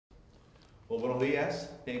Well, buenos dias.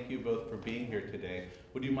 Thank you both for being here today.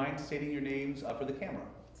 Would you mind stating your names for the camera?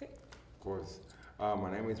 Sí. Of course.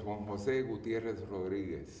 My name is Juan Jose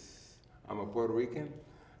Gutierrez-Rivera. I'm a Puerto Rican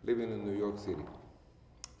living in New York City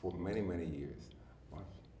for many, many years.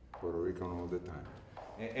 Puerto Rican all the time.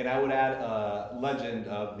 And I would add a legend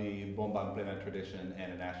of the Bomba en Plena tradition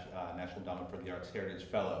and a National Endowment for the Arts Heritage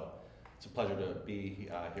Fellow. It's a pleasure to be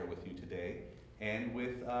here with you today. And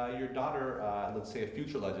with your daughter, let's say a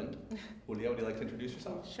future legend. Julia, would you like to introduce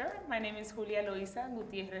yourself? Sure. My name is Julia Loisa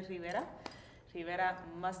Gutierrez-Rivera. Rivera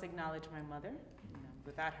must acknowledge my mother.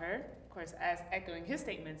 Without her, of course, as echoing his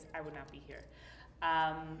statements, I would not be here.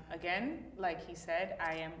 Again, like he said,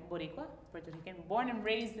 I am Boricua, Puerto Rican, born and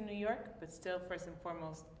raised in New York, but still first and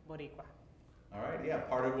foremost Boricua. All right, yeah,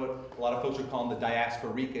 part of what a lot of folks are calling the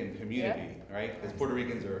diasporican community, yeah. Right? Because Puerto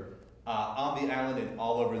Ricans are on the island and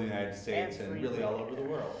all over the United States and really all over the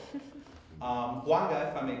world. Juanga,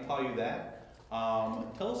 if I may call you that,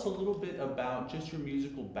 tell us a little bit about just your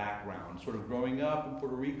musical background, sort of growing up in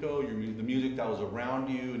Puerto Rico, the music that was around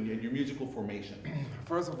you, and your musical formation.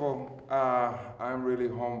 First of all, I'm really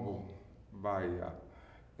humbled by,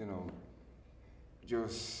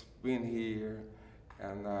 just being here,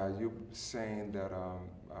 and you saying that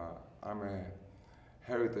I'm a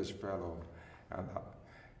Heritage Fellow, and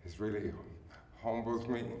it really humbles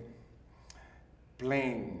me.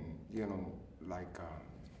 Playing, like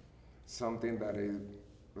something that is,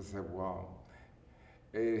 I said, wow.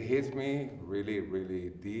 It hits me really, really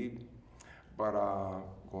deep, but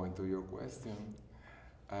going to your question,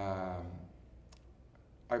 I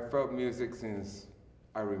felt music since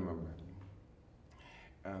I remember.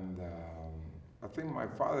 And I think my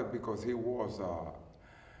father, because he was a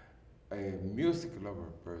music lover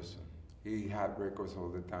person, he had records all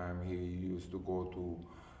the time. He used to go to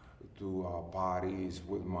parties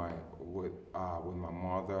with my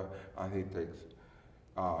mother, and he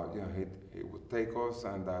would take us,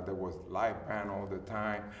 and there was live band all the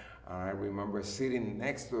time. And I remember sitting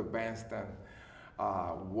next to the bandstand,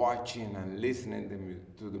 watching and listening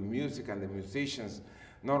to the music and the musicians.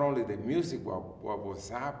 Not only the music, but what was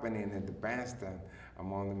happening in the bandstand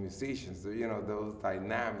among the musicians. Those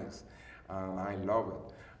dynamics, and I love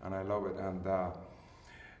it. And I love it. And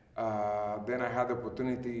then I had the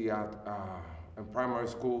opportunity in primary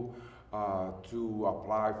school to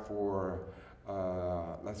apply for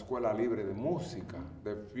La Escuela Libre de Música,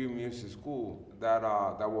 the free music school. That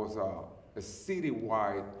was a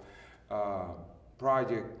citywide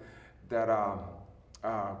project that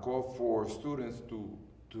called for students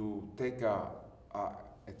to take a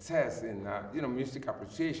test in music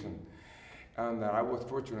appreciation. And I was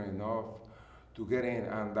fortunate enough to get in,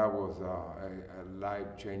 and that was a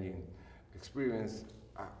life-changing experience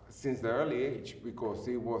since the early age, because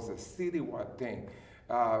it was a citywide thing.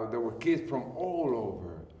 There were kids from all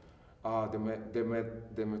over the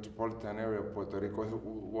metropolitan area of Puerto Rico. It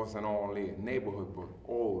wasn't only a neighborhood, but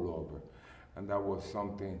all over. And that was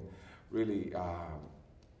something really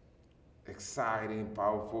exciting,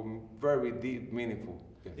 powerful, very deep, meaningful.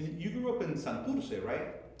 Yes. And you grew up in Santurce,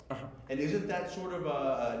 right? And isn't that sort of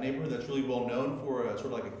a neighborhood that's really well known for sort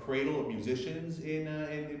of like a cradle of musicians in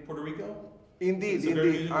Puerto Rico? Indeed,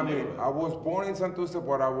 indeed. I mean, I was born in Santurce,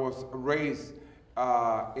 but I was raised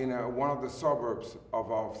in one of the suburbs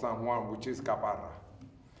of San Juan, which is Caparra.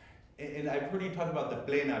 And I've heard you talk about the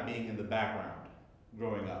plena being in the background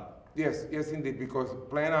growing up. Yes, yes, indeed, because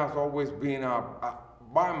plena has always been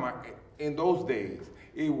in those days,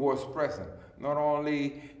 it was present. Not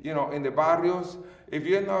only, in the barrios. If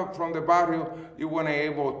you're not from the barrio, you weren't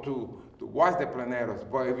able to watch the Pleneros.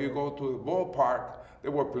 But if you go to the ballpark,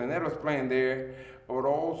 there were Pleneros playing there, but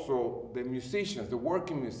also the musicians, the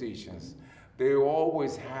working musicians. They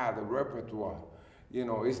always had a repertoire.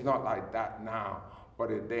 It's not like that now,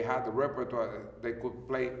 but they had the repertoire. They could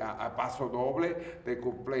play a paso doble, they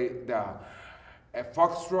could play a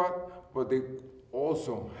foxtrot, but they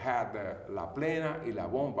also had the la plena y la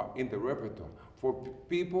bomba in the repertoire for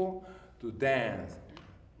people to dance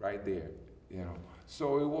right there,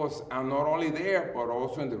 So it was not only there, but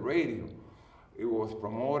also in the radio. It was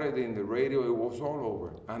promoted in the radio, it was all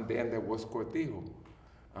over. And then there was Cortijo,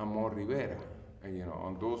 Amor Rivera,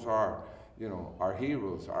 and those are, our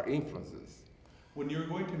heroes, our influences. When you were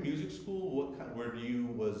going to music school,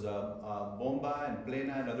 was bomba and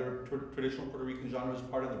plena and other traditional Puerto Rican genres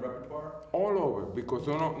part of the repertoire? All over, because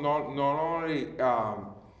not only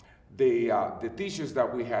the teachers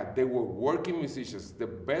that we had, they were working musicians, the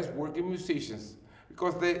best working musicians,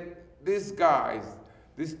 because these guys,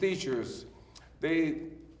 these teachers,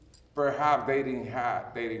 perhaps they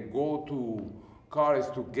didn't go to college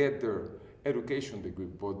to get their education degree,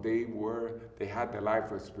 but they had the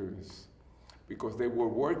life experience because they were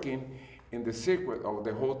working in the circuit of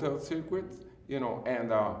the hotel circuit, you know,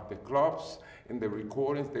 and the clubs and the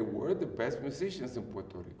recordings. They were the best musicians in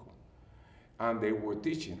Puerto Rico, and they were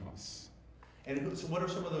teaching us. And so what are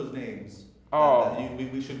some of those names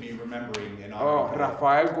we should be remembering in our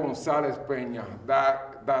Rafael González Peña,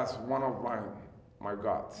 that's one of my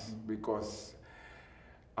gods, because,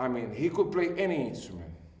 I mean, he could play any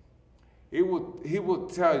instrument. He would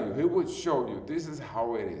tell you, he would show you, this is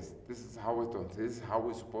how it is, this is how it's done, this is how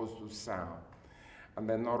it's supposed to sound. And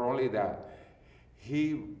then not only that,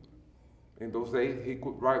 in those days, he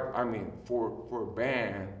could write, I mean, for a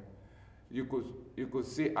band, you could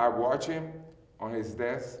see, I watch him on his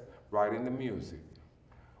desk writing the music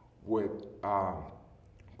with,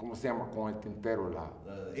 ¿cómo se llama? Con el tintero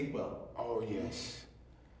the inkwell. Oh, yes.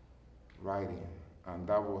 Writing. And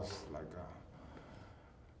that was like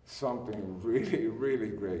something really, really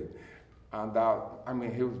great. And I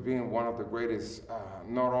mean, he was being one of the greatest,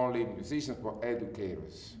 not only musicians, but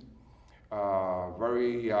educators. He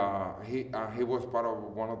was part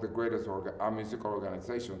of one of the greatest musical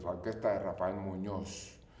organizations, Orquesta de Rafael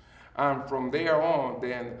Muñoz. And from there on,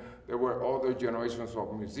 then there were other generations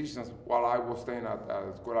of musicians while I was staying at the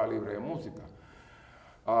Escuela Libre de Música.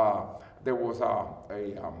 There was a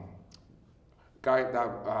guy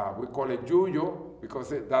that we call it Yuyo,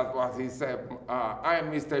 because that's what he said. I am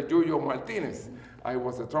Mr. Yuyo Martinez. I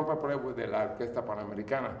was a trumpet player with the Orquesta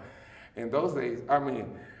Panamericana. In those days, I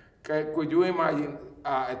mean, could you imagine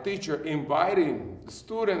a teacher inviting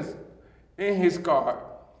students in his car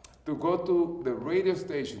to go to the radio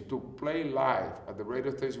station to play live at the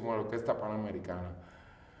radio station with Orquesta Panamericana?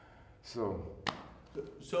 So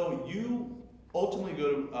you ultimately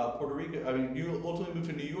go to Puerto Rico. I mean, you ultimately moved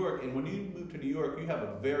to New York, and when you moved to New York, you have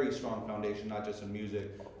a very strong foundation, not just in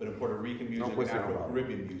music, but in Puerto Rican music and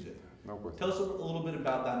Afro-Caribbean music. No question. Tell us a little bit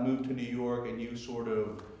about that move to New York and you sort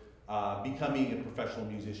of becoming a professional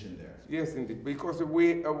musician there. Yes, indeed, because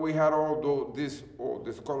we had all these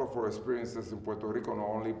colorful experiences in Puerto Rico, not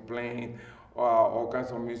only playing all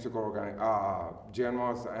kinds of musical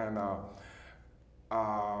genres and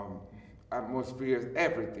atmospheres,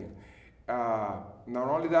 everything. Not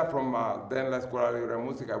only that, from then La Escuela Libre de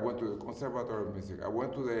Música, I went to the Conservatory of Music. I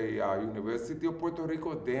went to the University of Puerto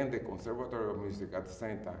Rico, then the Conservatory of Music at the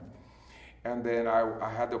same time. And then I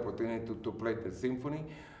had the opportunity to play the symphony,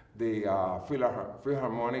 the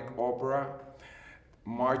Philharmonic Opera,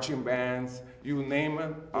 marching bands, you name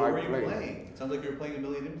it, what were you playing? It sounds like you were playing a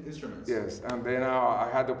million instruments. Yes, and then I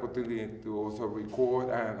had the opportunity to also record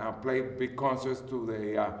and play big concerts to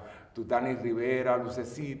Danny Rivera,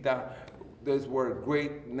 Lucecita. Those were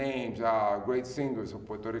great names, great singers of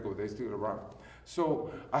Puerto Rico. They're still around. So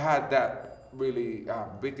I had that really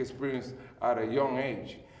big experience at a young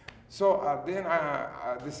age. So then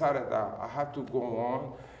I decided that I had to go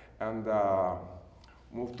on and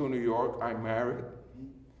move to New York. I married,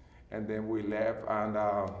 and then we left, and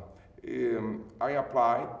I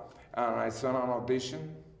applied, and I sent an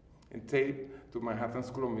audition in tape to Manhattan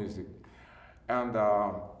School of Music, and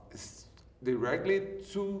directly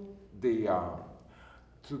to the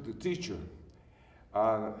teacher.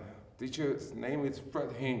 Teacher's name is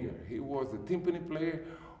Fred Hinger. He was the timpani player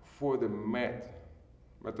for the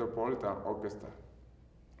Metropolitan Orchestra.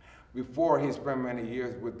 Before, he spent many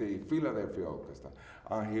years with the Philadelphia Orchestra,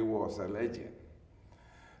 and he was a legend.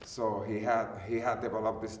 So he had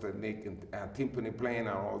developed this technique in timpani playing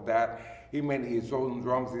and all that. He made his own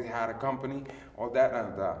drums. He had a company, all that,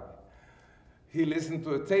 and he listened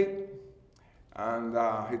to the tape, and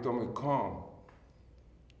he told me, come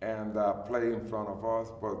and play in front of us,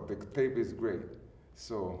 but the tape is great.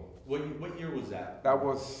 So what year was that? That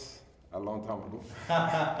was a long time ago.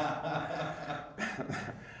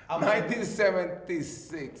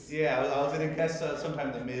 1976. Yeah, I was in guess sometime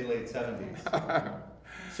in the mid-late 70s.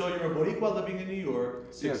 So you're a Boricua living in New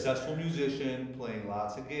York, successful musician, playing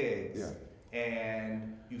lots of gigs,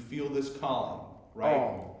 and you feel this calling, right?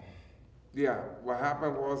 Oh, yeah. What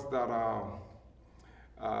happened was that,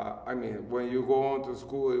 I mean, when you go on to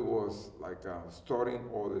school, it was like studying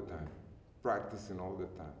all the time, practicing all the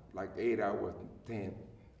time, like 8 hours, 10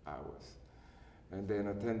 hours. And then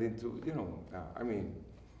attending to, you know, I mean,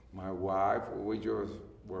 my wife, we just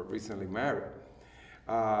were recently married.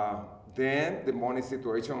 Then the money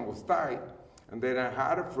situation was tight. And then I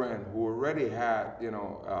had a friend who already had, you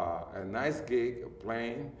know, a nice gig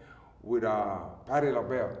playing with Patti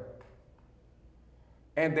LaBelle.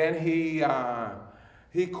 And then he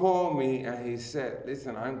called me and he said,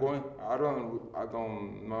 listen, I'm going, I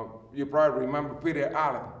don't know, you probably remember Peter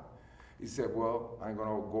Allen. he said, well, I'm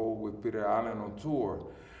gonna go with Peter Allen on tour.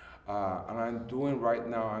 And I'm doing right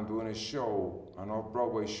now, I'm doing a show, an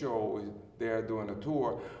off-Broadway show. They're doing a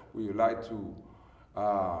tour. Would you like to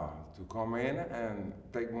come in and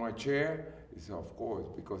take my chair? He said, of course,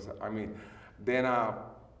 because I mean, then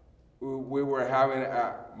we were having,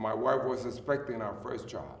 my wife was expecting our first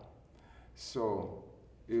child. So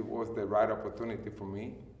it was the right opportunity for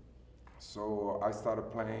me. So I started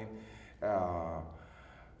playing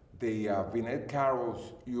the Vinette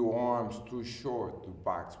Carroll's Your Arms Too Short to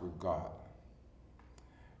Box with God.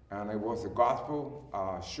 And it was a gospel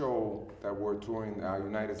show that we're touring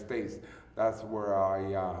United States. That's where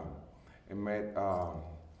I met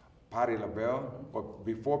Patti LaBelle. But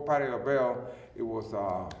before Patti LaBelle, it was,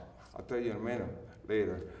 I'll tell you in a minute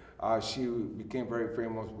later, she became very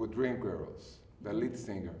famous with Dreamgirls, the lead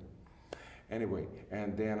singer. Anyway,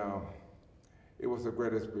 and then it was a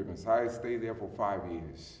great experience. I stayed there for 5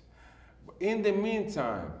 years. But in the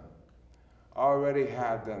meantime, I already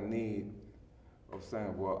had the need of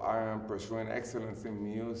saying, well, I am pursuing excellence in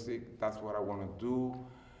music. That's what I want to do.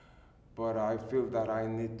 But I feel that I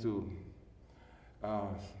need to,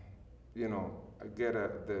 you know, get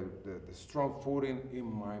the strong footing in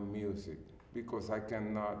my music, because I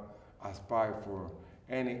cannot aspire for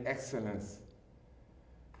any excellence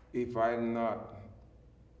if I'm not,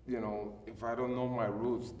 you know, if I don't know my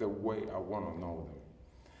roots the way I want to know them.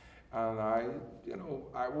 And I, you know,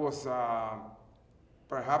 I was,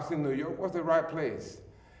 perhaps in New York was the right place.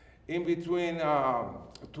 In between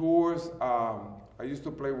tours, I used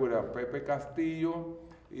to play with Pepe Castillo.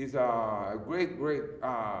 He's a great, great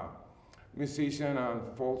musician and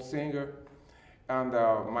folk singer. And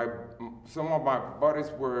some of my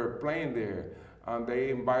buddies were playing there, and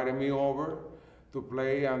they invited me over to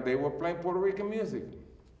play, and they were playing Puerto Rican music.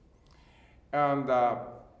 And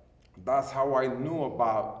that's how I knew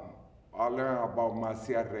about, I learned about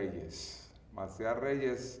Marcial Reyes. Marcial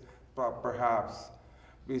Reyes, perhaps,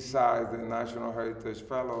 besides the National Heritage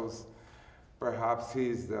Fellows, perhaps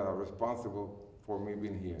he's responsible for me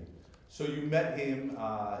being here. So you met him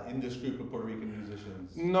in this group of Puerto Rican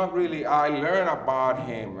musicians? Not really. I learned about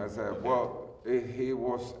him. I said, well, he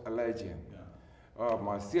was a legend. Yeah.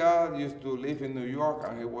 Marcial used to live in New York,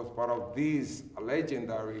 and he was part of this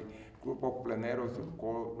legendary group of pleneros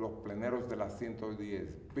called Los Pleneros de la 110.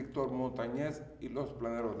 Víctor Montañez y Los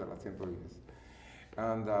Pleneros de la 110.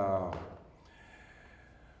 And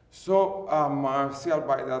so Marcial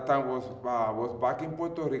by that time was back in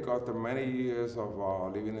Puerto Rico after many years of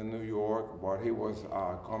living in New York, but he was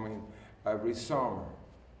coming every summer.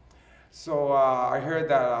 So I heard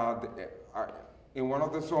that in one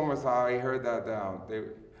of the summers, I heard that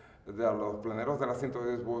Los Pleneros de la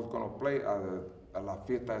 110 was going to play at La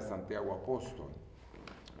Fiesta de Santiago Apóstol,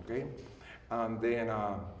 okay? And then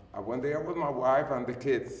I went there with my wife and the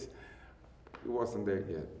kids. He wasn't there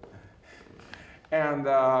yet. And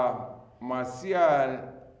Marcial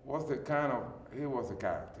was he was a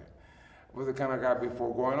character. Was the kind of guy,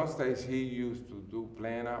 before going on stage, he used to do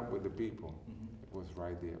playing out with the people. Mm-hmm. It was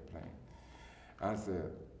right there playing. I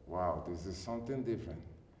said, wow, this is something different.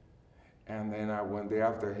 And then I went there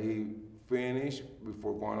after he finished,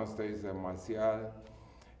 before going on stage, said, Marcial,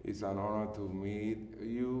 it's an honor to meet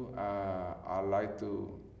you. I'd like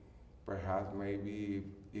to, perhaps maybe,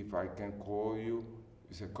 if I can call you.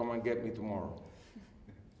 He said, come and get me tomorrow.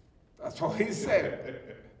 That's what he said.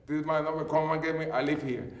 This is my number, come and get me, I live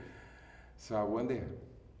here. So I went there.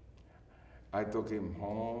 I took him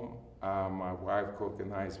home. My wife cooked a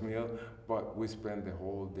nice meal, but we spent the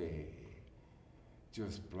whole day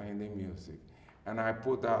just playing the music. And I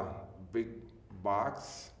put a big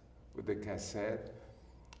box with the cassette,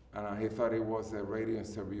 and he thought it was a radio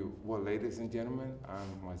interview. Well, ladies and gentlemen,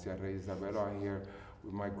 I'm Marcial Reyes Isabelo. I'm here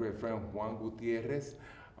with my great friend Juan Gutierrez,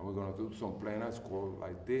 and we're gonna do some plenas called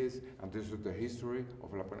like this, and this is the history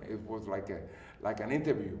of La Plena. It was like an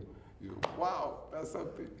interview. You go, wow, that's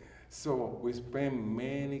something. So we spent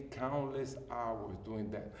many countless hours doing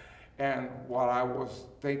that. And while I was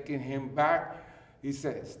taking him back, he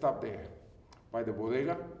said, stop there by the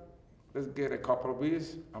bodega, let's get a couple of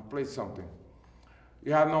beers and play something.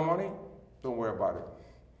 You have no money? Don't worry about it.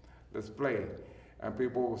 Let's play. And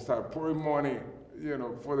people will start pouring money, you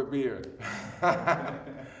know, for the beer.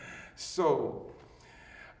 So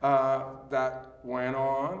that went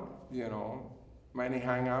on, you know, many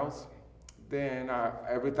hangouts. Then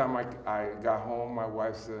every time I got home, my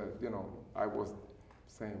wife said, you know, I was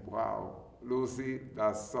saying, wow, Lucy,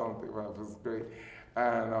 that's something, well, it was great.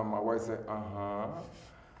 And my wife said,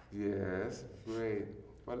 yes, great.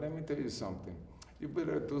 But let me tell you something. You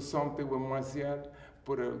better do something with Marcial,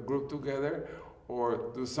 put a group together,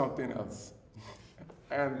 or do something else.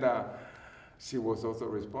 And she was also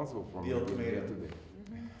responsible for the ultimatum. Today.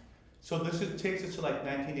 So takes us to like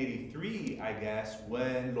 1983, I guess,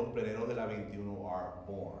 when Los Pleneros de la 21 are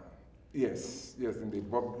born. Yes, yes,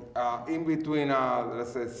 indeed. But in between,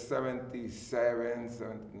 let's say 77,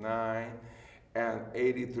 79, and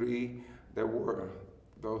 83, there were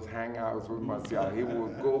those hangouts with Marcial. He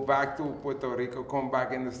would go back to Puerto Rico, come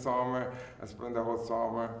back in the summer, and spend the whole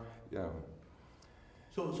summer. Yeah.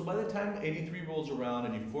 So by the time 83 rolls around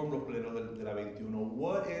and you form Los Pleneros de la 21,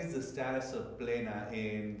 what is the status of Plena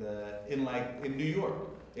in New York?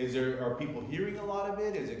 Are people hearing a lot of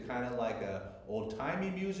it? Is it kind of like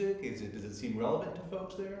old-timey music? Does it seem relevant to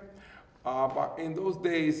folks there? But in those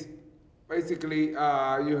days, basically,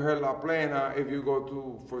 you heard La Plena if you go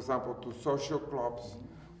to, for example, to social clubs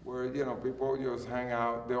where, people just hang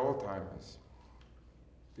out, the old-timers,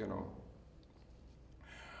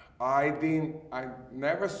 I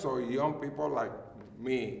never saw young people like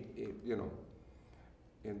me,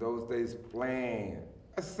 in those days playing,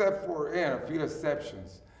 except for a few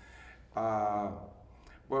exceptions.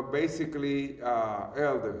 But basically,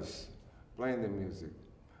 elders playing the music,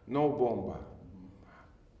 no bomba.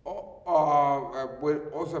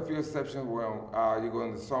 With also a few exceptions when you go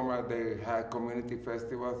in the summer, they had community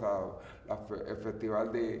festivals, el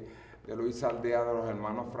Festival de Luis Aldea de los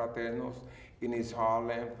Hermanos Fraternos in East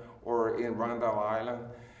Harlem or in Randall Island.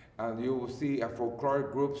 And you will see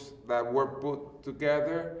folkloric groups that were put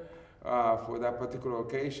together for that particular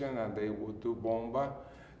occasion, and they would do bomba,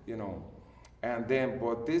 And then,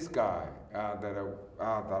 but this guy that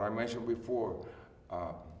I mentioned before,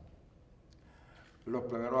 Los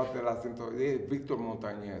Pleneros de la 110, Victor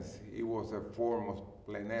Montañez, he was a former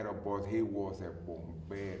plenero, but he was a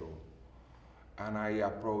bombero. And I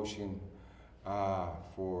approached him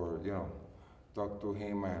for, talk to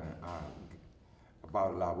him and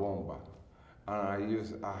about La Bomba.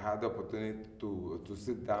 And I had the opportunity to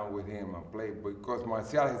sit down with him and play, because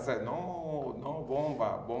Marcial had said, no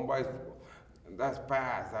bomba. Bomba that's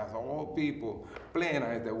past, that's old people.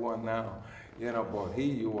 Plena is the one now, but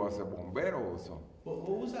he was a bombero also. Well,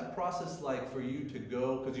 what was that process like for you to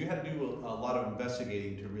go, because you had to do a lot of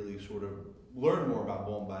investigating to really sort of learn more about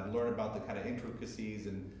bomba and learn about the kind of intricacies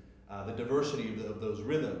and the diversity of those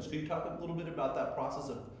rhythms. Can you talk a little bit about that process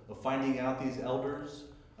of finding out these elders,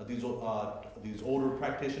 these older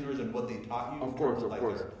practitioners, and what they taught you? Of course.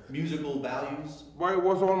 Their musical values? Well, it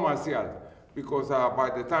was all Marcial, because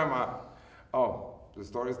by the time the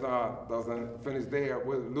story doesn't finish there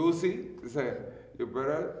with Lucy. He said, you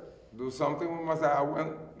better do something with Marcial. I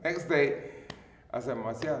went next day. I said,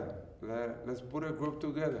 Marcial, let's put a group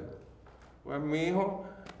together. Well, mijo,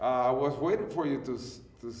 I was waiting for you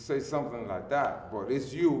to say something like that, but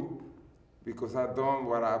it's you, because I've done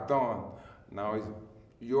what I've done. Now it's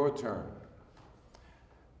your turn.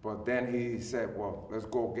 But then he said, well, let's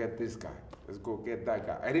go get this guy. Let's go get that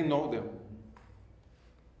guy. I didn't know them.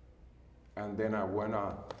 And then I went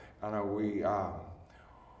and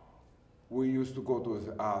we used to go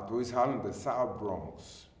to East Harlem, the South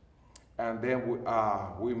Bronx. And then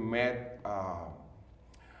we met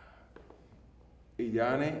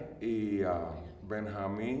Illane y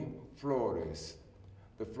Benjamin Flores,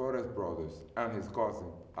 the Flores brothers, and his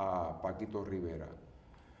cousin, Paquito Rivera.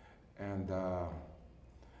 And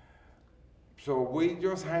so we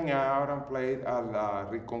just hang out and played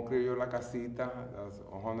at Rincon Criollo La Casita, that's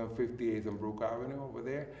 158th and Brook Avenue over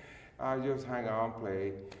there. I just hang out and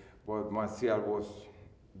play, but Marcial was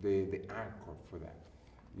the anchor for that,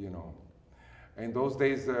 In those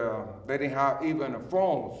days, they didn't have even a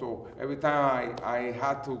phone, so every time I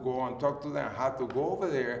had to go and talk to them, I had to go over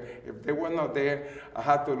there. If they were not there, I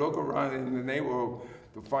had to look around in the neighborhood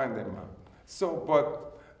to find them. So,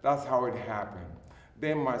 but that's how it happened.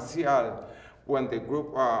 Then Marcial, when the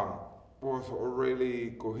group was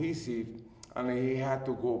already cohesive and he had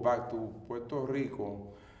to go back to Puerto Rico,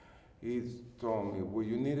 he told me, well,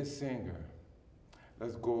 you need a singer.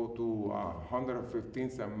 Let's go to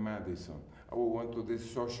 115th and Madison. And we went to this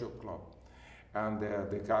social club. And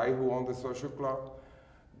the guy who owned the social club,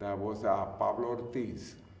 that was Pablo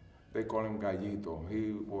Ortiz. They call him Gallito.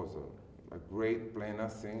 He was a great plena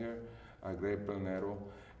singer, a great plenero.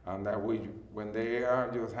 And that we went there,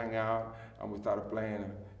 just hang out, and we started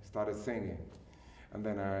playing, started singing. And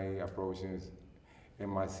then I approached him, and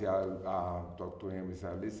Marcial talked to him. He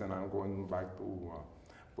said, listen, I'm going back to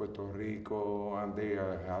Puerto Rico, and they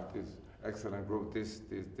have this excellent group, this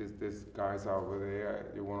guys over there,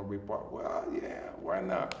 you want to be part? Well, yeah, why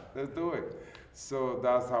not? Let's do it. So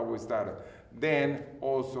that's how we started. Then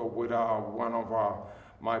also with one of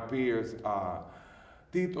my peers,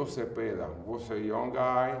 Tito Cepeda was a young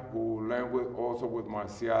guy who learned also with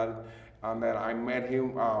Marcial, and then I met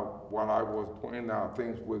him while I was doing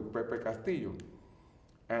things with Pepe Castillo.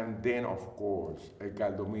 And then, of course,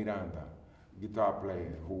 Edgardo Miranda, guitar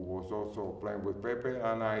player, who was also playing with Pepe,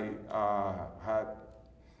 and I had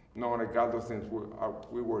known Edgardo since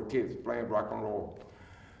we were kids, playing rock and roll.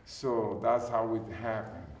 So that's how it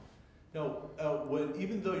happened. Now,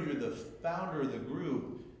 even though you're the founder of the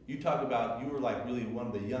group, you talk about you were like really one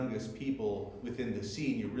of the youngest people within the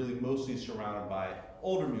scene. You're really mostly surrounded by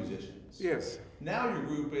older musicians. Yes. Now your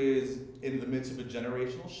group is in the midst of a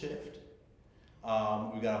generational shift.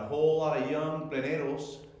 We got a whole lot of young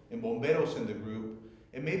pleneros and bomberos in the group.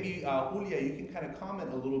 And maybe, Julia, you can kind of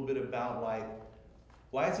comment a little bit about like,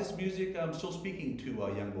 why is this music still speaking to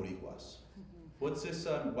young Boricuas? What's this,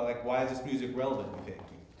 like, why is this music relevant, you think?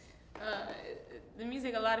 The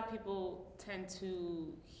music, a lot of people tend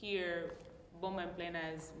to hear bomba en plena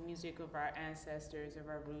as music of our ancestors, of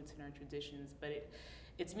our roots and our traditions, but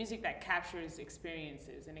it's music that captures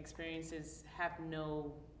experiences, and experiences have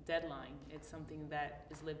no deadline. It's something that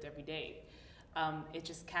is lived every day. It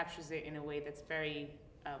just captures it in a way that's very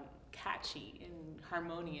catchy and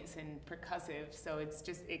harmonious and percussive, so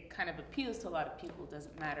it kind of appeals to a lot of people. It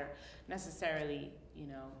doesn't matter necessarily, you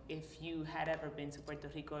know, if you had ever been to Puerto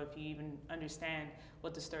Rico, if you even understand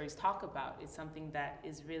what the stories talk about. It's something that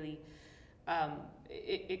is really,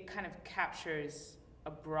 it kind of captures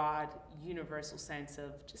a broad, universal sense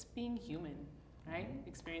of just being human, right?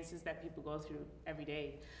 Experiences that people go through every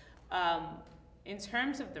day. In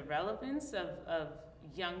terms of the relevance of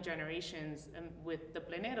young generations with the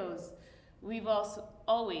Pleneros, we've also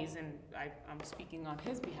always, and I'm speaking on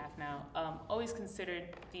his behalf now, always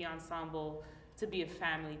considered the ensemble to be a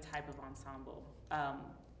family type of ensemble.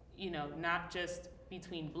 You know, not just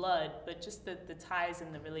between blood, but just the ties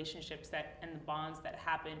and the relationships and the bonds that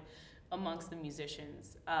happen amongst the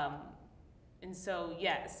musicians. And so,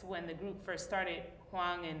 yes, when the group first started,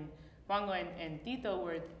 Juango and Tito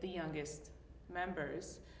were the youngest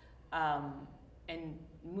members. And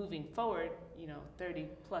moving forward, you know, 30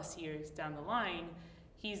 plus years down the line,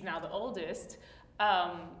 he's now the oldest.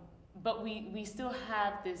 But we still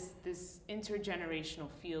have this intergenerational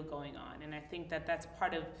feel going on. And I think that that's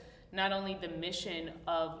part of not only the mission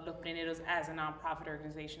of Los Pleneros as a nonprofit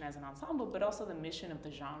organization, as an ensemble, but also the mission of the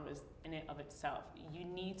genres in and of itself. You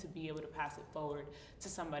need to be able to pass it forward to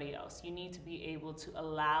somebody else. You need to be able to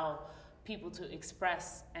allow people to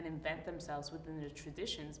express and invent themselves within the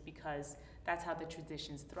traditions, because that's how the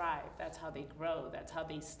traditions thrive, that's how they grow, that's how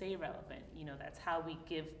they stay relevant, you know, that's how we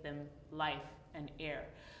give them life and air.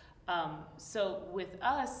 So with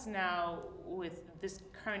us now, with this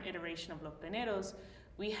current iteration of Los Pleneros,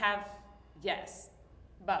 we have, yes,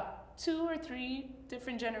 about 2 or 3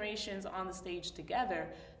 different generations on the stage together.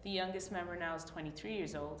 The youngest member now is 23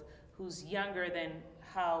 years old, who's younger than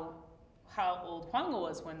how old Juango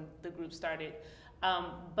was when the group started.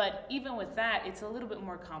 But even with that, it's a little bit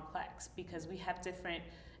more complex, because we have different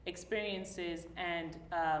experiences and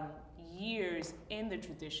years in the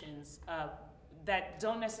traditions that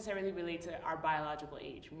don't necessarily relate to our biological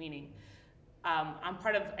age, meaning I'm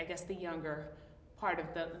part of, I guess, the younger part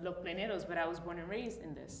of the Los Pleneros, but I was born and raised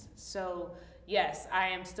in this. So yes, I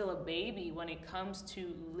am still a baby when it comes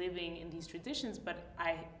to living in these traditions, but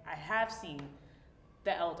I have seen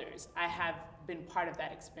the elders. I have been part of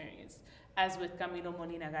that experience, as with Camilo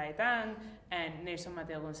Molina Gaetan and Nelson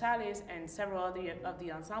Mateo Gonzalez and several of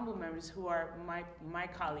the ensemble members who are my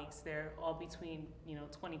colleagues. They're all between, you know,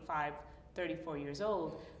 25, 34 years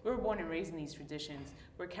old. We were born and raised in these traditions.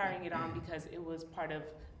 We're carrying it on because it was part of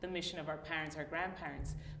the mission of our parents, our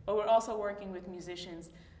grandparents. But we're also working with musicians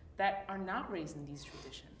that are not raised in these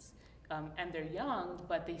traditions. And they're young,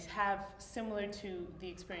 but they have, similar to the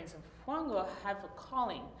experience of Juango, have a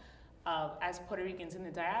calling as Puerto Ricans in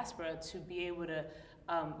the diaspora to be able to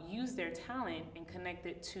use their talent and connect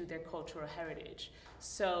it to their cultural heritage.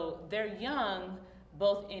 So they're young,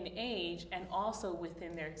 both in age and also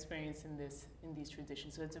within their experience in these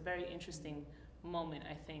traditions. So it's a very interesting moment,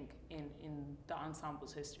 I think, in the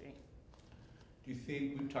ensemble's history. Do you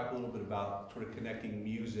think, we've talked a little bit about sort of connecting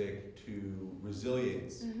music to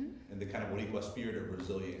resilience and the kind of Boricua spirit of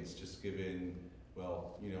resilience, just given,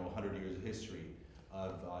 well, you know, 100 years of history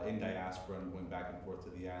of in diaspora and going back and forth to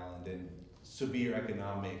the island and severe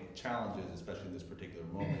economic challenges, especially in this particular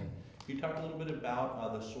moment. Can you talk a little bit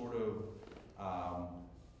about the sort of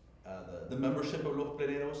the membership of Los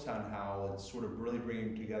Pleneros and how it's sort of really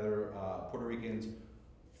bringing together Puerto Ricans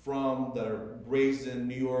that are raised in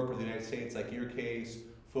New York or the United States, like your case,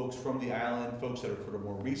 folks from the island, folks that are sort of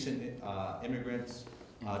more recent immigrants.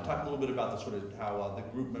 Talk a little bit about the sort of how the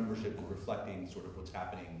group membership is reflecting sort of what's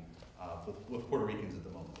happening with Puerto Ricans at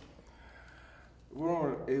the moment.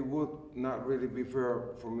 Well, it would not really be fair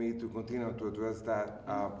for me to continue to address that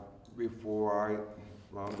before I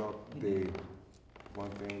round up the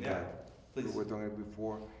one thing that we were talking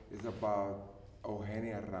before is about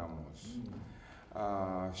Eugenia Ramos.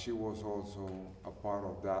 She was also a part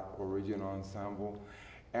of that original ensemble,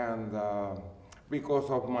 and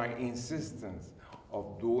because of my insistence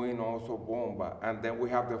of doing also bomba, and then we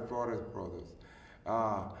have the Flores brothers.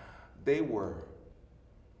 They were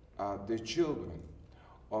the children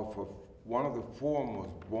of one of the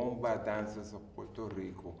foremost bomba dancers of Puerto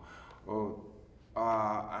Rico.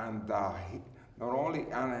 And not only,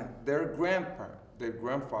 and their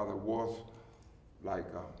grandfather was like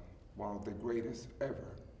one of the greatest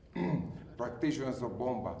ever practitioners of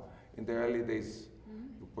bomba in the early days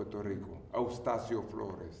of Puerto Rico, Eustacio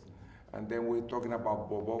Flores. And then we're talking about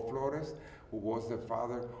Bobo Flores, who was the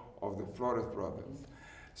father of the Flores brothers.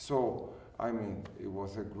 So, I mean, it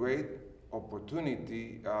was a great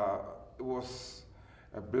opportunity. It was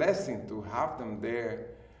a blessing to have them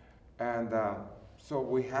there. And so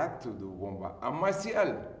we had to do bomba. And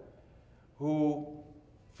Marcial, who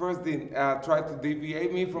first tried to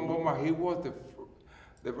deviate me from bomba, he was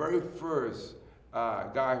the very first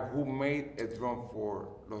guy who made a drum for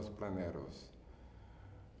Los Pleneros.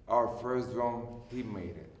 Our first drum, he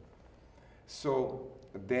made it. So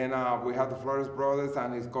then we had the Flores brothers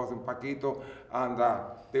and his cousin Paquito, and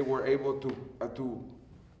they were able to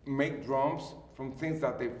make drums from things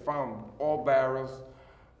that they found, all barrels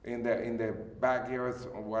in the backyards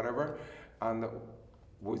or whatever, and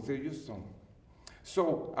we still use them.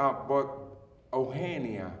 So, but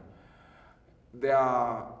Eugenia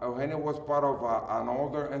was part of an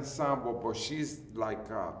older ensemble, but she's like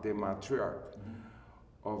the matriarch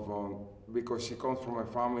of, because she comes from a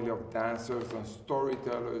family of dancers and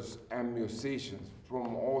storytellers and musicians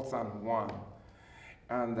from all San Juan.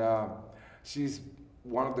 And she's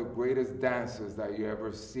one of the greatest dancers that you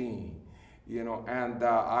ever seen, you know, and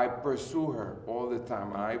I pursue her all the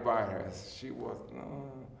time. I buy her. She was,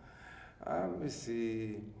 let me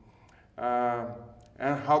see, and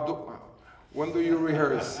when do you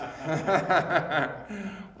rehearse?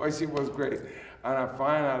 Well, she was great. And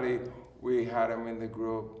finally, we had him in the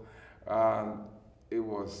group. It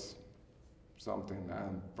was something,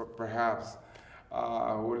 and perhaps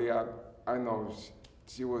Julia, I know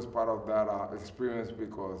she was part of that experience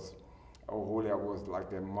because Julia was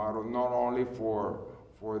like a model, not only for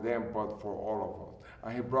them, but for all of us.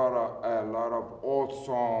 And he brought a lot of old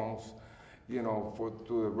songs, you know,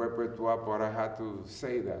 to the repertoire, but I had to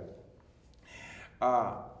say that.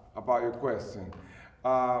 About your question.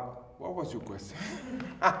 What was your question?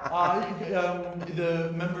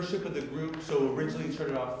 The membership of the group, so originally it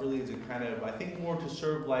started off really as a kind of, I think more to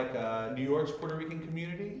serve like New York's Puerto Rican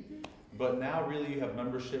community, but now really you have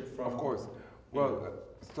membership from... Of course. Well,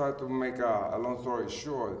 start to make a long story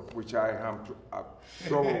short, which I have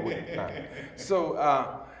trouble with that. So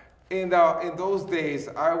in those days,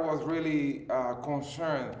 I was really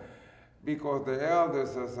concerned because the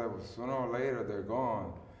elders, as I was, sooner or later, they're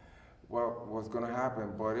gone. What was going to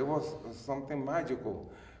happen? But it was something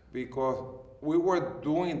magical because we were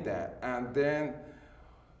doing that, and then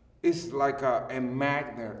it's like a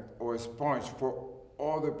magnet or a sponge for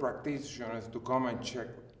all the practitioners to come and check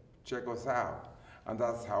us out, and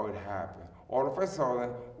that's how it happened. All of a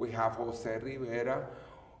sudden, we have Jose Rivera,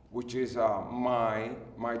 which is my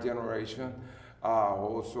generation,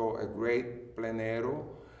 also a great plenero,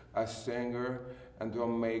 a singer and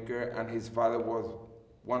drum maker, and his father was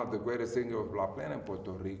one of the greatest singers of La Plena in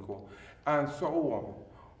Puerto Rico, and so on.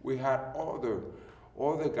 We had other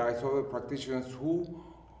guys, other practitioners who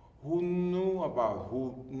know about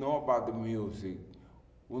the music,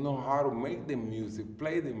 who know how to make the music,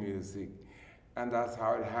 play the music, and that's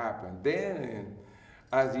how it happened. Then,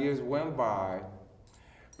 as years went by,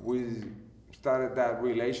 we started that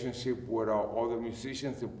relationship with our other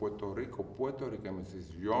musicians in Puerto Rico, Puerto Rican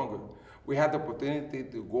musicians, younger. We had the opportunity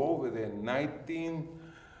to go over there in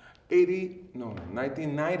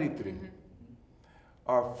 1993.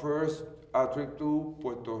 Our first trip to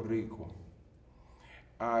Puerto Rico.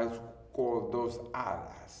 It's called Dos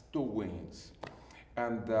Alas, Two Wings.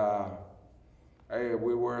 And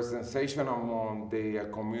we were a sensation among the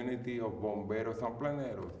community of bomberos and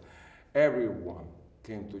pleneros. Everyone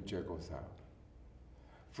came to check us out.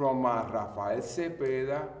 From Rafael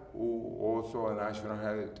Cepeda, who also a National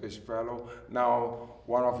Heritage Fellow, now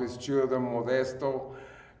one of his children, Modesto,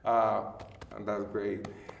 and that's great.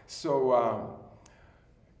 So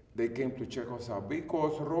they came to check us out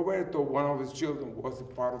because Roberto, one of his children, was a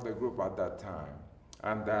part of the group at that time.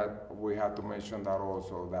 And that we had to mention that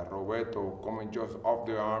also, that Roberto, coming just off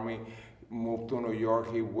the army, moved to New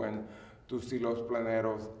York, he went to see Los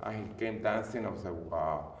Pleneros, and he came dancing. I said,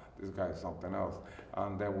 wow, this guy is something else.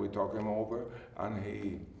 And then we talked him over, and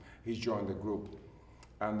he joined the group.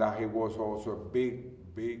 And that he was also a big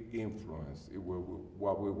influence in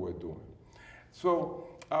what we were doing. So,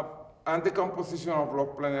 and the composition of Los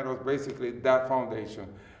Pleneros, basically that foundation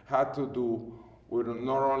had to do with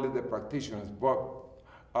not only the practitioners, but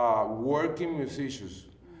working musicians,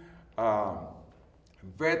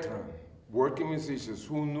 veteran working musicians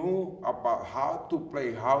who knew about how to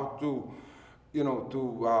play, how to,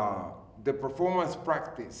 the performance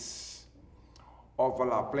practice of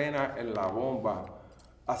La Plena and La Bomba.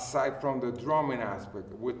 Aside from the drumming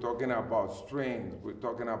aspect, we're talking about strings, we're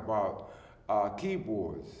talking about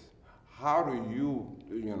keyboards. How do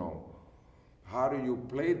you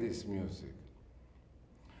play this music?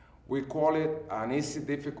 We call it an easy,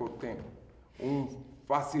 difficult thing, un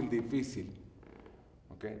fácil, difícil,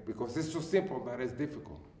 okay? Because it's so simple that it's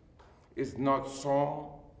difficult. It's not son,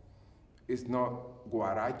 it's not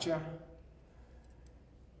guaracha,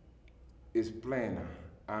 it's plena.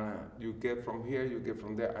 And you get from here, you get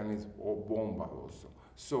from there, and it's all bomba also.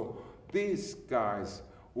 So these guys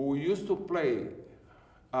who used to play,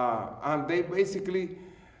 and they basically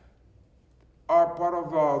are part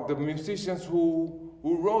of the musicians who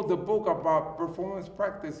wrote the book about performance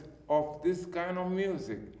practice of this kind of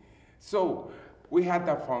music. So we had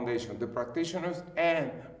that foundation, the practitioners and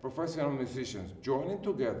professional musicians joining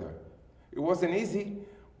together. It wasn't easy,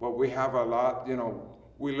 but we have a lot,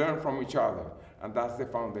 we learn from each other. And that's the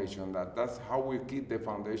foundation. That's how we keep the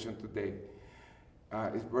foundation today.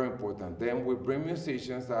 It's very important. Then we bring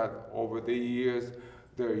musicians that over the years,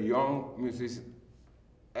 they're young musicians,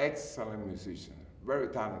 excellent musicians, very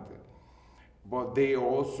talented. But they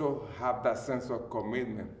also have that sense of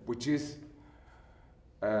commitment, which is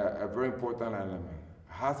a very important element.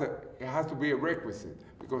 It has to be a requisite,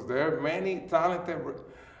 because there are many talented,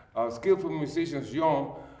 skillful musicians,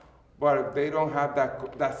 young, but if they don't have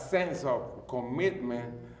that sense of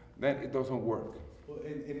commitment, then it doesn't work. Well,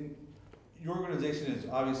 and your organization is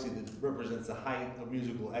obviously represents the height of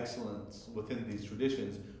musical excellence within these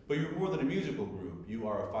traditions, but you're more than a musical group. You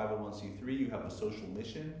are a 501c3, you have a social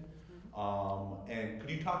mission. And could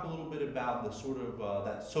you talk a little bit about the sort of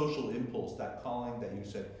that social impulse, that calling that you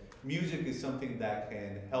said, music is something that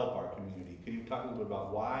can help our community. Could you talk a little bit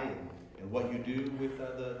about why and what you do with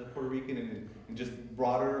the Puerto Rican and just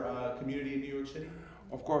broader community in New York City?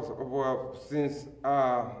 Of course. Well, since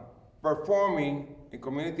performing in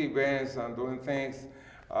community events and doing things,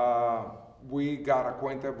 we got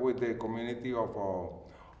acquainted with the community of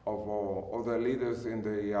the leaders in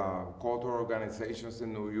the cultural organizations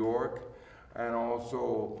in New York, and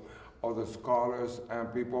also of the scholars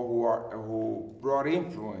and people who brought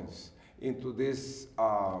influence into this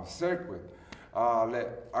circuit.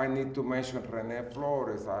 I need to mention René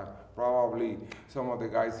Flores. Probably some of the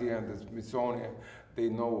guys here in the Smithsonian, they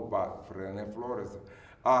know about René Flores.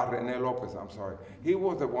 René Lopez, I'm sorry. He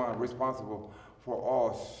was the one responsible for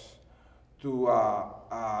us to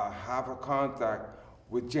have a contact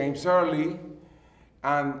with James Early,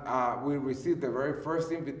 and we received the very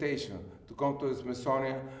first invitation to come to the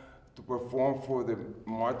Smithsonian to perform for the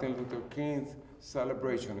Martin Luther King's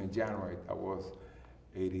celebration in January. That was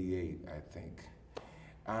 88, I think.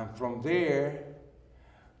 And from there,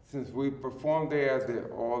 since we performed there,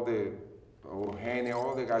 all the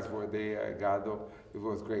guys were there, Gado, it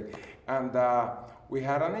was great. And we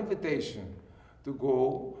had an invitation to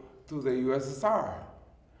go to the USSR.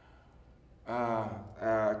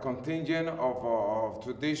 A contingent of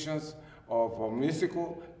traditions, of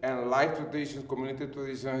musical and life traditions, community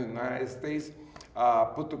traditions in the United States,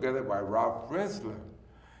 put together by Ralph Rinsler,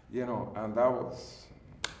 and that was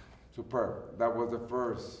superb. That was the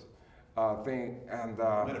first thing, and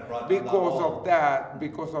because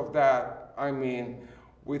of that, I mean,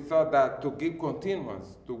 we thought that to give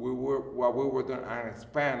continuance to what we were doing and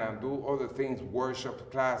expand and do other things, workshops,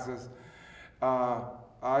 classes.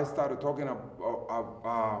 I started talking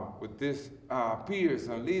with these peers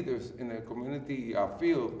and leaders in the community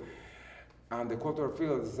field and the cultural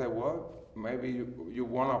field. They said, well, maybe you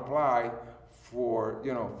want to apply for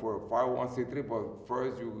 501c3, but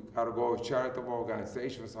first you got to go to charitable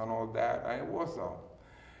organizations and all that. And it was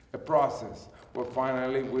a process, but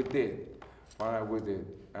finally we did.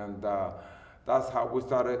 And that's how we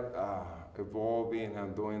started evolving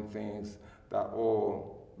and doing things that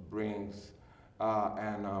all brings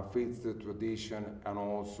and feeds the tradition, and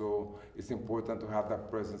also it's important to have that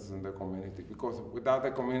presence in the community, because without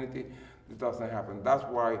the community, it doesn't happen. That's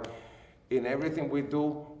why in everything we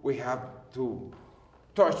do, we have to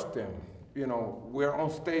touch them. You know, we're on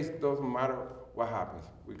stage, doesn't matter what happens.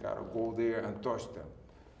 We gotta go there and touch them.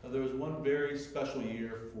 Now, there was one very special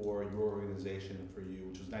year for your organization and for you,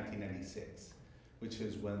 which was 1996, which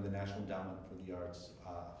is when the National Endowment for the Arts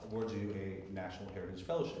awards you a National Heritage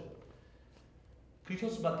Fellowship. Can you tell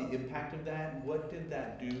us about the impact of that? What did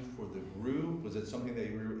that do for the group? Was it something that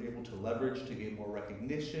you were able to leverage to get more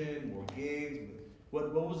recognition, more gigs?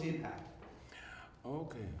 What was the impact?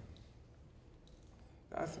 Okay,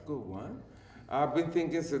 that's a good one. I've been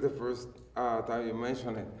thinking since the first time you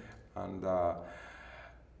mentioned it, and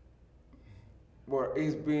well,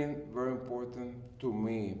 it's been very important to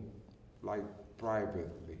me, like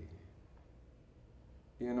privately.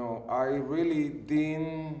 You know, I really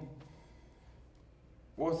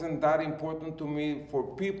wasn't that important to me for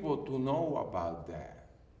people to know about that.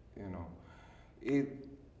 You know,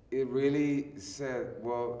 it really said,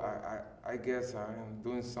 well, I guess I am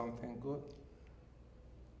doing something good.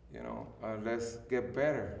 You know, let's get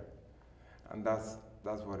better, and that's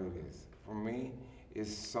what it is. For me,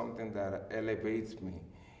 it's something that elevates me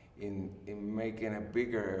in making a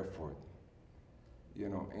bigger effort, you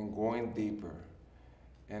know, in going deeper,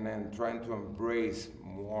 and then trying to embrace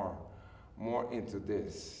more into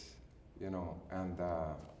this, you know, and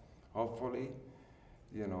hopefully,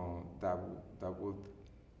 you know, that would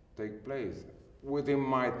take place within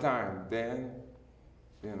my time. Then,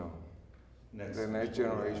 you know, the next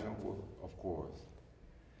generation will, of course.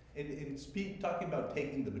 And talking about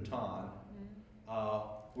taking the baton,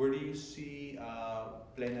 where do you see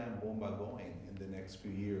Plena and Bomba going in the next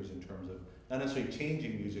few years in terms of, not necessarily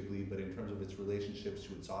changing musically, but in terms of its relationships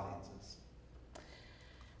to its audiences?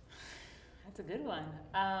 That's a good one.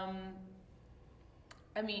 I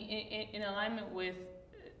mean, in alignment with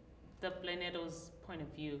the Pleneros' point of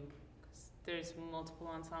view, 'cause there's multiple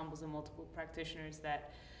ensembles and multiple practitioners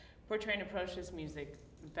that portray and approach this music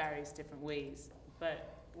in various different ways.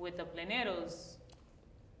 But with the Pleneros,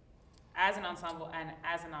 as an ensemble and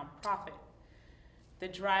as a nonprofit, the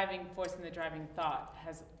driving force and the driving thought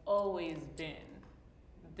has always been,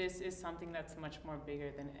 this is something that's much more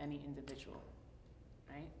bigger than any individual,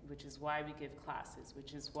 right? Which is why we give classes,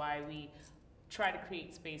 which is why we try to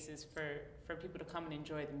create spaces for people to come and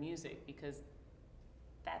enjoy the music, because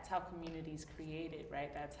that's how community is created,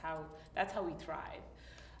 right? That's how we thrive.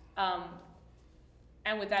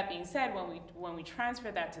 And with that being said, when we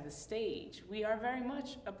transfer that to the stage, we are very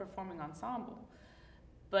much a performing ensemble,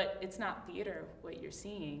 but it's not theater what you're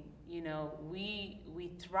seeing. You know, we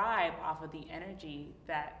thrive off of the energy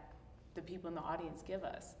that the people in the audience give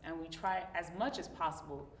us, and we try as much as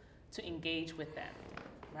possible to engage with them,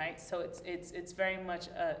 right? So it's very much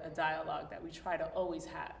a dialogue that we try to always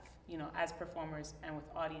have, you know, as performers and with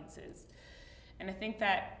audiences. And I think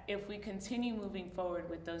that if we continue moving forward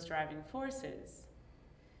with those driving forces,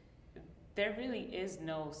 there really is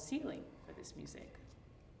no ceiling for this music,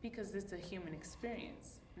 because it's a human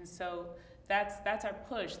experience. And so that's our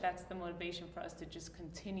push, that's the motivation for us to just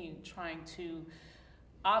continue trying to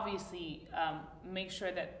obviously make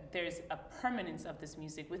sure that there's a permanence of this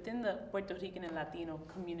music within the Puerto Rican and Latino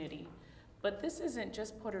community. But this isn't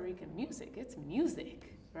just Puerto Rican music, it's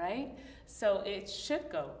music, right? So it should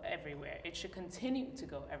go everywhere. It should continue to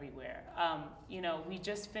go everywhere. You know, we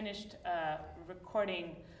just finished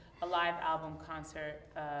recording a live album concert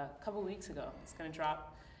a couple weeks ago. It's gonna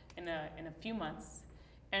drop in a few months.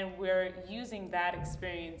 And we're using that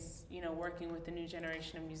experience, you know, working with the new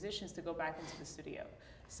generation of musicians to go back into the studio.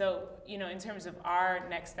 So, you know, in terms of our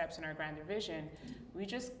next steps and our grander vision, we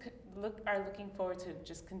just are looking forward to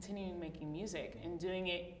just continuing making music and doing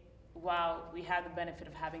it while we have the benefit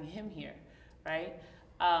of having him here, right?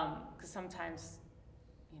 Because sometimes,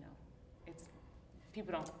 you know,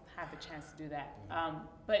 people don't have the chance to do that.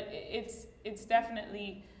 But it's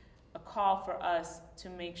definitely a call for us to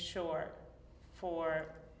make sure, for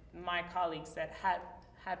my colleagues that had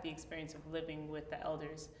the experience of living with the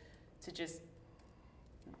elders, to just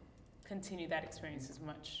continue that experience as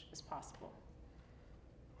much as possible.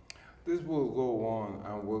 This will go on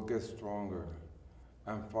and will get stronger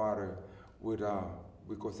and farther with,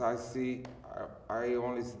 because I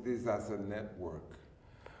only see this as a network.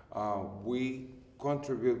 We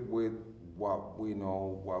contribute with what we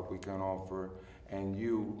know, what we can offer, and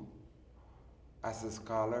you, as a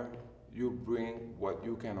scholar, you bring what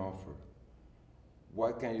you can offer.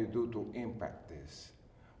 What can you do to impact this?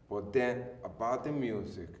 But then, about the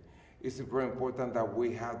music, it's very important that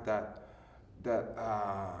we have that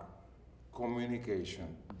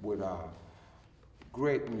communication with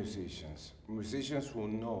great musicians, musicians who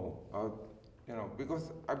know, you know,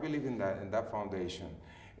 because I believe in that foundation,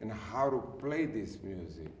 in how to play this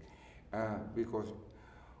music, because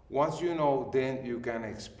once you know, then you can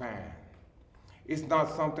expand. It's not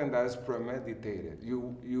something that is premeditated.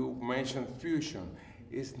 You mentioned fusion.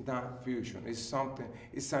 It's not fusion. It's something,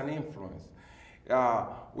 it's an influence.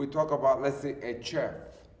 We talk about, let's say, a chef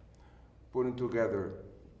putting together,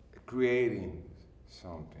 creating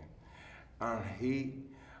something. And he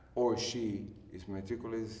or she is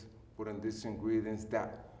meticulous, putting these ingredients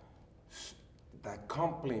that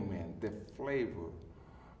complement the flavor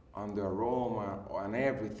and the aroma and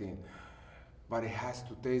everything. But it has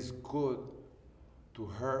to taste good to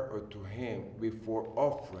her or to him before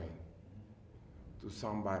offering to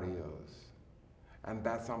somebody else. And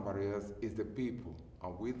that somebody else is the people.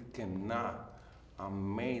 And we cannot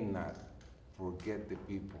and may not forget the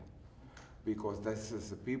people, because this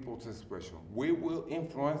is the people's expression. We will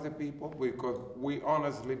influence the people because we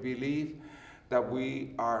honestly believe that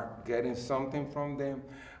we are getting something from them,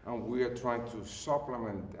 and we are trying to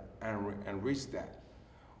supplement that and enrich that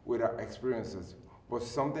with our experiences, but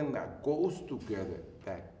something that goes together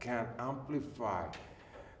that can amplify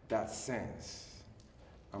that sense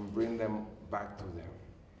and bring them back to them.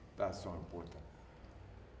 That's so important.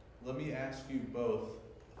 Let me ask you both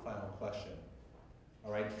a final question.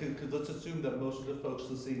 All right, because let's assume that most of the folks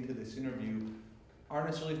listening to this interview aren't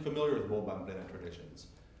necessarily familiar with bomba and plena traditions.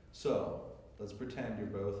 So let's pretend you're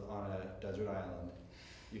both on a desert island.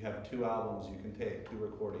 You have 2 albums you can take, 2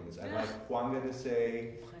 recordings. I'd like Juango to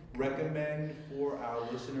say, recommend for our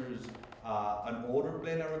listeners an older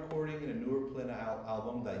plena recording and a newer plena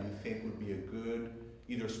album that you think would be a good,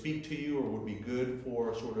 either speak to you or would be good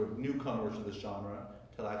for sort of newcomers to this genre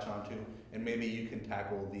to latch onto, and maybe you can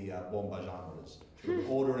tackle the bomba genres. Sort of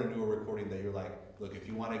older and newer recording that you're like, look, if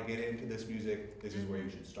you want to get into this music, this is where you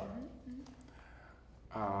should start.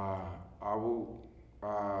 I will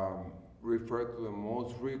refer to the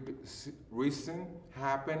most recent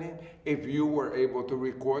happening. If you were able to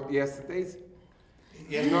record yesterday's,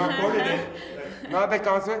 yes, you recorded it. Not the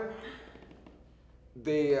concert,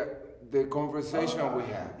 the conversation we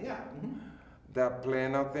had. Yeah. Mm-hmm. That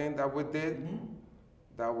plena thing that we did,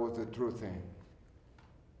 that was the true thing.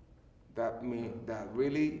 That's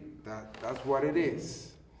what it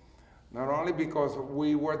is. Not only because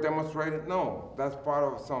we were demonstrating, no, that's part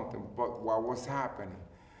of something, but what was happening,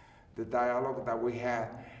 the dialogue that we had.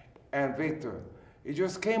 And Victor, he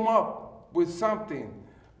just came up with something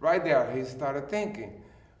right there. He started thinking,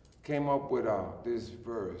 came up with this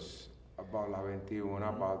verse about La 21,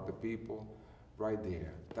 about the people, right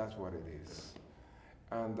there. That's what it is.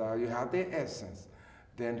 And you have the essence.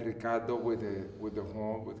 Then Ricardo with the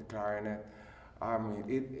horn, with the clarinet. I mean,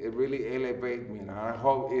 it really elevated me, and I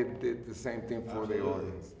hope it did the same thing for the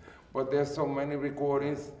audience. But there's so many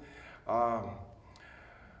recordings.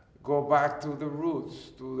 Go back to the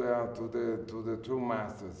roots, to the true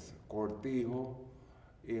masters: Cortijo,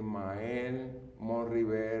 Ismael, Mon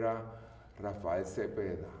Rivera, Rafael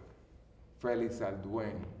Cepeda, Felix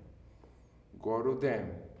Alduin. Go to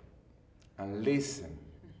them and listen.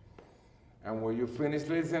 And when you finish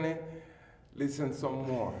listening, listen some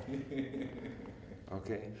more.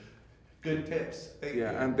 Okay? Good tips. Thank you.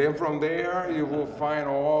 Yeah, and then from there you will find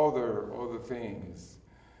all the other things.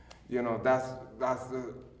 You know, that's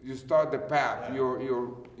you start the path. Yeah.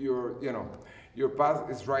 Your path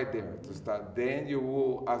is right there to start. Then you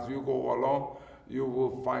will, as you go along, you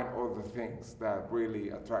will find other things that really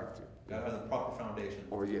attract you. Gotta have the proper foundation.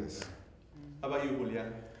 Oh yes. How about you,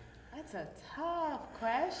 Julia? That's a tough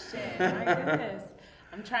question. My goodness.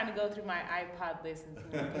 I'm trying to go through my iPod list and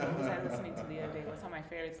see what was I listening to the other day. What's on my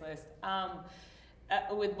favorites list?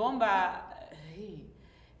 With bomba,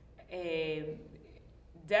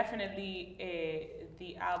 definitely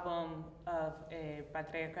the album of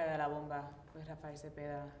Patriarca de la Bomba with Rafael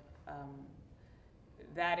Cepeda.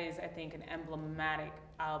 That is, I think, an emblematic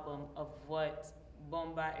album of what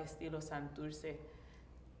bomba estilo Santurce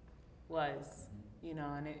was. You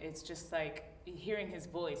know, and it's just like hearing his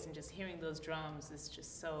voice and just hearing those drums is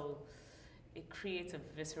just so, it creates a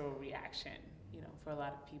visceral reaction, you know, for a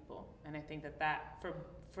lot of people. And I think that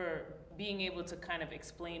for being able to kind of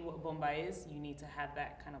explain what bomba is, you need to have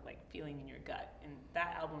that kind of like feeling in your gut. And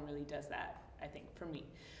that album really does that, I think, for me.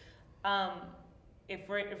 If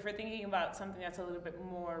we're thinking about something that's a little bit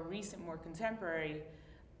more recent, more contemporary,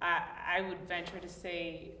 I would venture to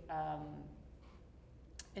say,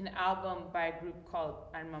 an album by a group called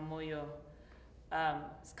Alma Moyo.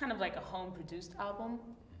 It's kind of like a home-produced album,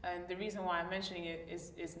 and the reason why I'm mentioning it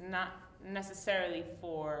is not necessarily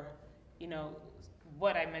for you know,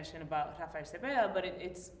 what I mentioned about Rafael Cepeda, but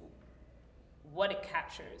it's what it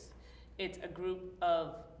captures. It's a group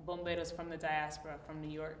of bomberos from the diaspora from New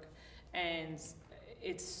York, and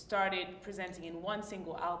it started presenting in one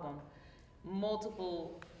single album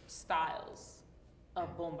multiple styles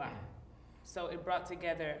of bomba. So it brought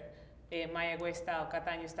together Mayagüez style,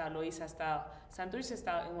 Cataño style, Loíza style, Santurce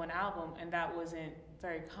style in one album, and that wasn't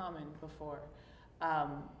very common before.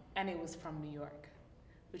 And it was from New York,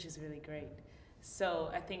 which is really great. So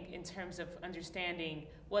I think in terms of understanding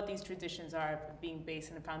what these traditions are, being based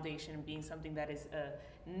in a foundation, being something that is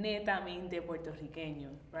netamente puertorriqueño,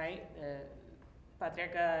 right?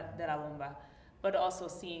 Patriarca de la Bomba, but also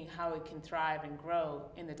seeing how it can thrive and grow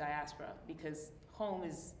in the diaspora, because home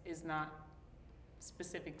is not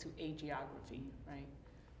specific to a geography, right?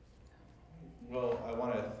 Well, I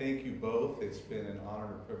want to thank you both. It's been an honor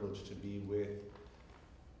and a privilege to be with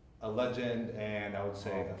a legend, and I would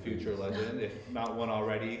say a future legend, if not one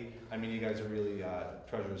already. I mean, you guys are really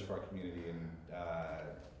treasures for our community, and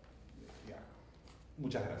yeah.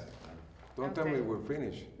 Muchas gracias. Don't tell me we're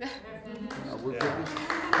finished. Are we Yeah. finished?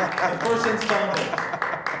 The first installment.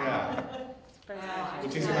 Yeah. It's very much.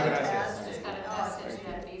 Muchísimas gracias.